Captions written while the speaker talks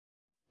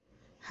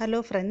Hello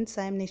friends,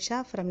 I am Nisha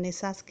from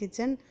Nissa's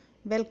Kitchen.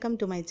 Welcome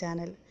to my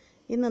channel.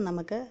 ഇന്ന്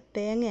നമുക്ക്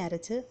തേങ്ങ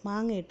അരച്ച്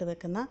മാങ്ങ ഇട്ട്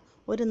വെക്കുന്ന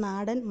ഒരു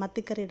നാടൻ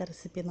മത്തിക്കറിയുടെ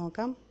റെസിപ്പി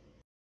നോക്കാം.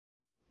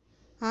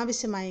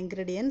 ആവശ്യമായ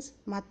ഇൻഗ്രീഡിയൻസ്: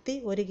 മത്തി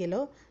 1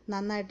 കിലോ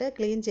നന്നായിട്ട്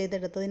ക്ലീൻ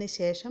ചെയ്തെടുത്തതിന്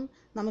ശേഷം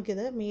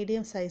നമുക്കിത്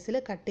മീഡിയം സൈസിൽ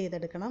കട്ട്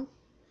ചെയ്തെടുക്കണം.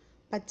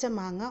 പച്ച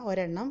മാങ്ങ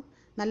ഒരെണ്ണം,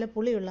 നല്ല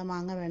പുളിയുള്ള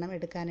മാങ്ങ വേണം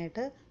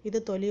എടുക്കാനായിട്ട്.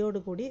 ഇത്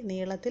തൊലിയോടുകൂടി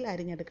നീളത്തിൽ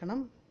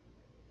അരിഞ്ഞെടുക്കണം.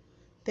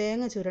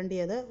 തേങ്ങ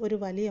ചുരണ്ടിയത് ഒരു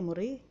വലിയ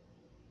മുറി,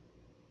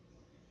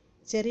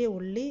 ചെറിയ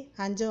ഉള്ളി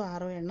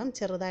 5-6 എണ്ണം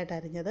ചെറുതായിട്ട്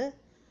അരിഞ്ഞത്,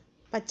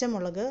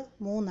 പച്ചമുളക്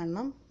 3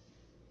 എണ്ണം,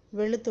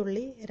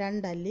 വെളുത്തുള്ളി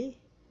 2 അല്ലി,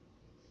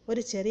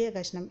 ഒരു ചെറിയ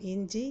കഷ്ണം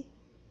ഇഞ്ചി,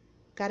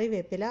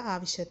 കറിവേപ്പില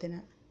ആവശ്യത്തിന്,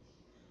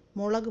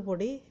 മുളക്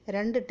പൊടി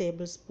 2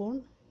 ടേബിൾ സ്പൂൺ,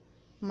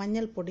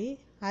 മഞ്ഞൾപ്പൊടി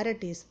 1/2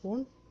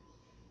 ടീസ്പൂൺ,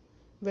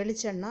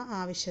 വെളിച്ചെണ്ണ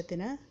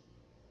ആവശ്യത്തിന്,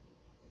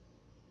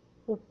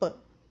 ഉപ്പ്.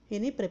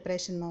 ഇനി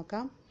പ്രിപ്പറേഷൻ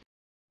നോക്കാം.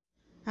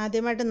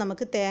 ആദ്യമായിട്ട്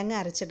നമുക്ക് തേങ്ങ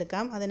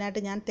അരച്ചെടുക്കാം.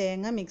 അതിനായിട്ട് ഞാൻ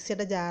തേങ്ങ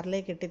മിക്സിയുടെ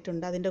ജാറിലേക്ക്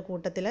ഇട്ടിട്ടുണ്ട്. അതിൻ്റെ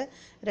കൂട്ടത്തിൽ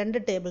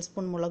 2 ടേബിൾ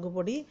സ്പൂൺ മുളക്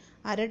പൊടി,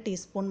 1/2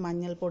 ടീസ്പൂൺ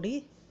മഞ്ഞൾപ്പൊടി,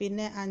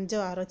 പിന്നെ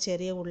 5-6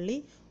 ചെറിയ ഉള്ളി,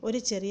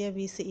 ഒരു ചെറിയ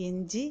പീസ്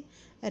ഇഞ്ചി,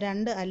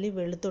 2 അല്ലി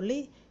വെളുത്തുള്ളി,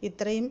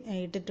 ഇത്രയും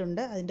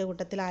ഇട്ടിട്ടുണ്ട്. അതിൻ്റെ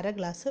കൂട്ടത്തിൽ 1/2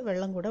 ഗ്ലാസ്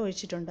വെള്ളം കൂടെ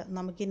ഒഴിച്ചിട്ടുണ്ട്.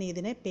 നമുക്കിനി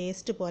ഇതിനെ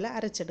പേസ്റ്റ് പോലെ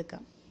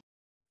അരച്ചെടുക്കാം.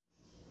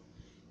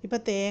 ഇപ്പോൾ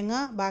തേങ്ങ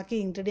ബാക്കി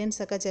ഇൻഗ്രീഡിയൻസ്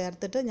ഒക്കെ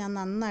ചേർത്തിട്ട് ഞാൻ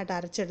നന്നായിട്ട്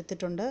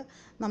അരച്ചെടുത്തിട്ടുണ്ട്.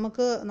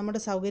 നമുക്ക് നമ്മുടെ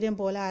സൗകര്യം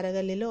പോലെ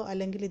അരകല്ലിലോ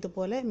അല്ലെങ്കിൽ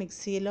ഇതുപോലെ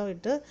മിക്സിയിലോ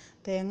ഇട്ട്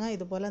തേങ്ങ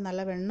ഇതുപോലെ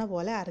നല്ല വെണ്ണ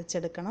പോലെ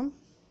അരച്ചെടുക്കണം.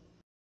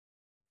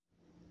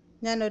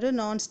 ഞാനൊരു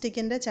നോൺ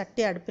സ്റ്റിക്കിൻ്റെ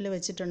ചട്ടി അടുപ്പിൽ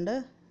വെച്ചിട്ടുണ്ട്.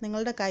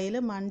 നിങ്ങളുടെ കയ്യിൽ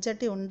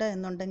മൺചട്ടി ഉണ്ട്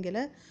എന്നുണ്ടെങ്കിൽ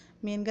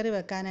മീൻകറി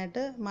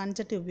വെക്കാനായിട്ട്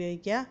മൺചട്ടി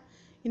ഉപയോഗിക്കുക.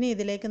 ഇനി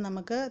ഇതിലേക്ക്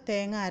നമുക്ക്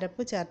തേങ്ങ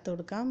അരപ്പ് ചേർത്ത്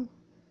കൊടുക്കാം.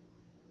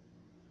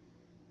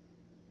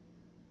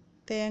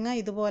 തേങ്ങ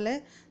ഇതുപോലെ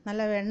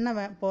നല്ല വെണ്ണ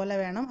പോലെ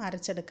വേണം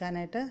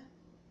അരച്ചെടുക്കാനായിട്ട്.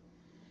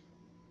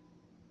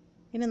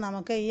 ഇനി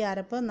നമുക്ക് ഈ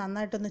അരപ്പ്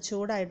നന്നായിട്ടൊന്ന്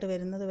ചൂടായിട്ട്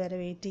വരുന്നത് വരെ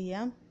വെയിറ്റ്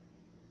ചെയ്യാം.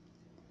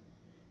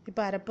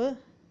 ഇപ്പോൾ അരപ്പ്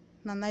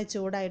നന്നായി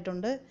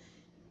ചൂടായിട്ടുണ്ട്.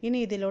 ഇനി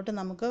ഇതിലോട്ട്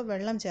നമുക്ക്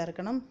വെള്ളം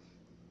ചേർക്കണം.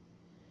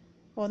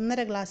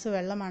 1.5 ഗ്ലാസ്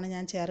വെള്ളമാണ്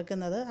ഞാൻ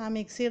ചേർക്കുന്നത്. ആ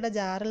മിക്സിയുടെ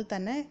ജാറിൽ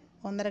തന്നെ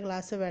 1.5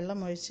 ഗ്ലാസ്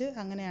വെള്ളം ഒഴിച്ച്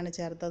അങ്ങനെയാണ്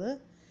ചേർത്തത്.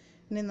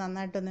 ഇനി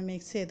നന്നായിട്ടൊന്ന്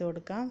മിക്സ് ചെയ്ത്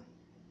കൊടുക്കാം.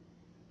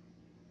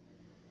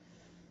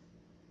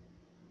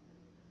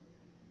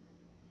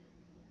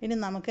 ഇനി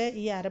നമുക്ക്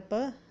ഈ അരപ്പ്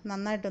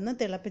നന്നായിട്ടൊന്ന്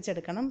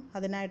തിളപ്പിച്ചെടുക്കണം.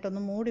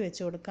 അതിനായിട്ടൊന്ന് മൂടി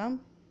വെച്ച് കൊടുക്കാം.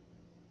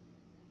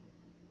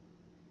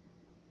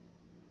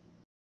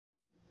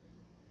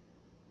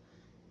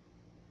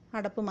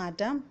 അടപ്പ്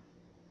മാറ്റാം.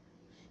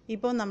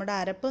 ഇപ്പോൾ നമ്മുടെ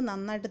അരപ്പ്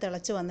നന്നായിട്ട്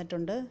തിളച്ച്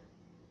വന്നിട്ടുണ്ട്.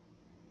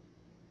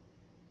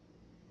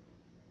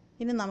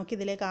 ഇനി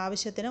നമുക്കിതിലേക്ക്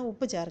ആവശ്യത്തിന്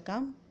ഉപ്പ്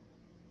ചേർക്കാം.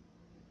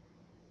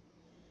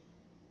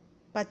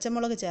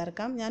 പച്ചമുളക്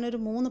ചേർക്കാം. ഞാനൊരു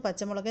 3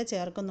 പച്ചമുളകേ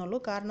ചേർക്കുന്നുള്ളൂ.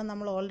 കാരണം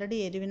നമ്മൾ already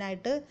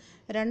എരിവിനായിട്ട്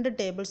 2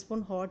 table spoon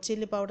hot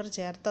chilli powder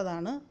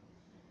ചേർത്തതാണ്.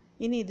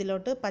 ഇനി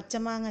ഇതിലോട്ട്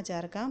പച്ചമാങ്ങ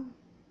ചേർക്കാം.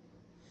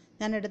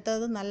 ഞാൻ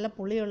എടുത്തത് നല്ല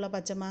പുളിയുള്ള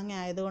പച്ചമാങ്ങ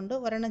ആയതുകൊണ്ട്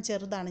ഒരെണ്ണം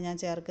ചെറുതാണ് ഞാൻ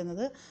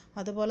ചേർക്കുന്നത്.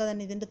 അതുപോലെ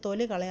തന്നെ ഇതിൻ്റെ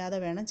തൊലി കളയാതെ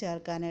വേണം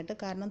ചേർക്കാനായിട്ട്.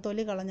 കാരണം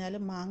തൊലി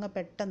കളഞ്ഞാലും മാങ്ങ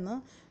പെട്ടെന്ന്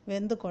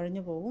വെന്ത്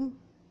കുഴഞ്ഞു പോകും.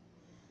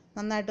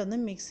 നന്നായിട്ടൊന്ന്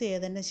മിക്സ്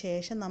ചെയ്തതിന്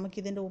ശേഷം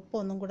നമുക്കിതിൻ്റെ ഉപ്പ്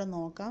ഒന്നും കൂടെ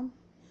നോക്കാം.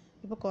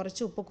 ഇപ്പോൾ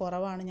കുറച്ച് ഉപ്പ്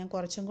കുറവാണ്. ഞാൻ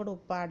കുറച്ചും കൂടെ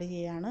ഉപ്പ് ആഡ്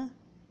ചെയ്യുകയാണ്.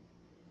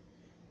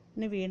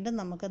 ഇനി വീണ്ടും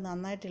നമുക്ക്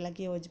നന്നായിട്ട്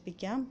ഇളക്കി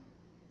യോജിപ്പിക്കാം.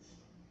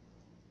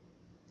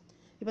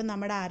 ഇപ്പം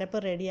നമ്മുടെ അരപ്പ്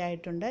റെഡി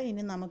ആയിട്ടുണ്ട്.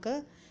 ഇനി നമുക്ക്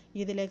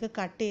ഇതിലേക്ക്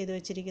കട്ട് ചെയ്ത്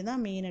വെച്ചിരിക്കുന്ന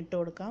മീൻ ഇട്ട്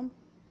കൊടുക്കാം.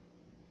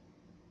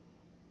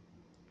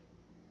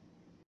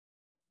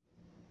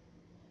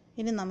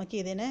 ഇനി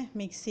നമുക്കിതിനെ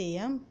മിക്സ്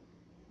ചെയ്യാം.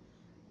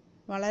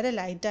 വളരെ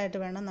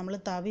ലൈറ്റായിട്ട് വേണം. നമ്മൾ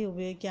തവി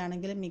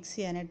ഉപയോഗിക്കുകയാണെങ്കിൽ മിക്സ്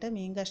ചെയ്യാനായിട്ട്.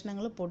 മീൻ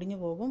കഷ്ണങ്ങൾ പൊടിഞ്ഞു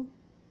പോകും.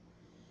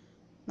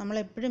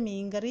 നമ്മളെപ്പോഴും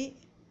മീൻകറി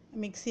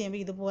മിക്സ്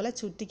ചെയ്യുമ്പോൾ ഇതുപോലെ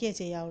ചുറ്റിക്കേ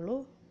ചെയ്യാവുള്ളൂ.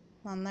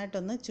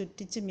 നന്നായിട്ടൊന്ന്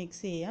ചുറ്റിച്ച്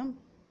മിക്സ് ചെയ്യാം.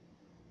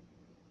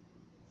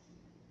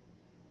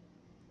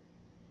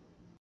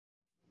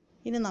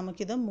 ഇനി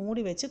നമുക്കിത്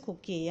മൂടി വെച്ച്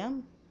കുക്ക് ചെയ്യാം.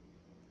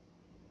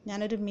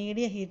 ഞാനൊരു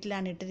മീഡിയം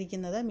ഹീറ്റിലാണ്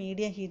ഇട്ടിരിക്കുന്നത്.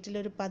 മീഡിയം ഹീറ്റിൽ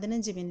ഒരു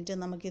 15 മിനിറ്റ്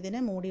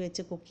നമുക്കിതിനെ മൂടി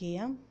വെച്ച് കുക്ക്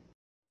ചെയ്യാം.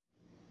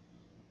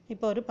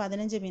 ഇപ്പോൾ ഒരു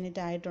 15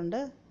 മിനിറ്റ് ആയിട്ടുണ്ട്.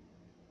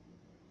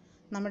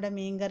 നമ്മുടെ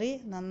മീൻകറി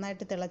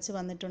നന്നായിട്ട് തിളച്ച്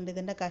വന്നിട്ടുണ്ട്.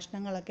 ഇതിൻ്റെ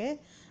കഷ്ണങ്ങളൊക്കെ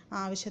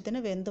ആവശ്യത്തിന്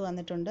വെന്ത്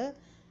വന്നിട്ടുണ്ട്.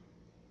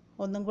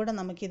 ഒന്നും കൂടെ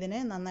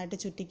നമുക്കിതിനെ നന്നായിട്ട്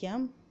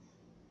ചുറ്റിക്കാം.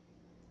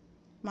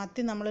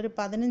 മത്തി നമ്മളൊരു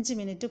 15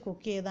 മിനിറ്റ്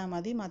കുക്ക് ചെയ്താൽ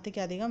മതി. മത്തിക്ക്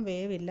അധികം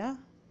വേവില്ല,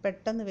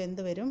 പെട്ടെന്ന്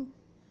വെന്ത് വരും.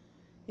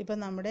 ഇപ്പം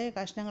നമ്മുടെ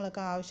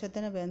കഷ്ണങ്ങളൊക്കെ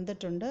ആവശ്യത്തിന്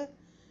വെന്തിട്ടുണ്ട്.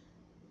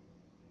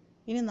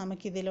 ഇനി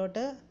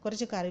നമുക്കിതിലോട്ട്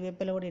കുറച്ച്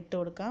കറിവേപ്പില കൂടി ഇട്ട്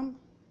കൊടുക്കാം.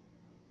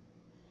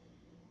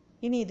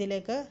 ഇനി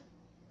ഇതിലേക്ക്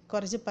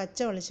കുറച്ച്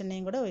പച്ച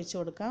വെളിച്ചെണ്ണയും കൂടെ ഒഴിച്ചു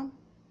കൊടുക്കാം.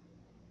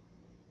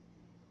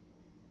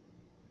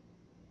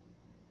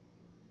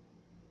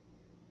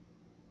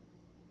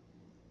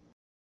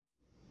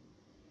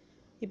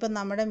 ഇപ്പം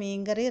നമ്മുടെ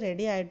മീൻകറി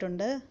റെഡി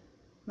ആയിട്ടുണ്ട്.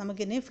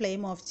 നമുക്കിനി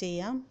ഫ്ലെയിം ഓഫ്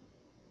ചെയ്യാം.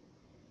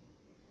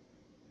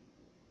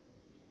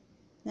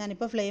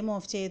 ഞാനിപ്പോൾ ഫ്ലെയിം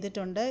ഓഫ്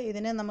ചെയ്തിട്ടുണ്ട്.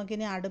 ഇതിനെ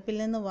നമുക്കിനി അടുപ്പിൽ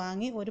നിന്ന്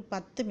വാങ്ങി ഒരു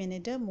 10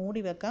 മിനിറ്റ്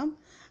മൂടി വെക്കാം.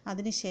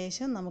 അതിന്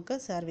ശേഷം നമുക്ക്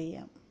സെർവ്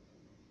ചെയ്യാം.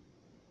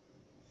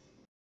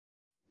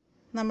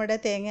 നമ്മുടെ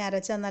തേങ്ങ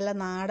അരച്ച നല്ല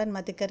നാടൻ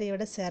മത്തിക്കറി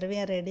ഇവിടെ സെർവ്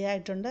ചെയ്യാൻ റെഡി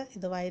ആയിട്ടുണ്ട്.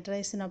 ഇത് വൈറ്റ്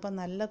റൈസിനൊപ്പം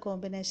നല്ല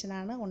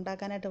കോമ്പിനേഷനാണ്.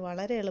 ഉണ്ടാക്കാനായിട്ട്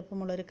വളരെ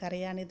എളുപ്പമുള്ളൊരു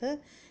കറിയാണിത്.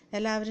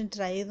 എല്ലാവരും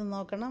ട്രൈ ചെയ്ത്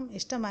നോക്കണം.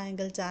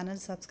 ഇഷ്ടമായെങ്കിൽ ചാനൽ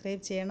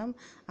സബ്സ്ക്രൈബ് ചെയ്യണം.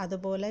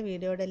 അതുപോലെ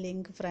വീഡിയോയുടെ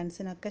ലിങ്ക്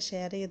ഫ്രണ്ട്സിനൊക്കെ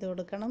ഷെയർ ചെയ്ത്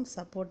കൊടുക്കണം.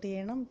 സപ്പോർട്ട്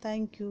ചെയ്യണം.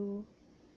 താങ്ക്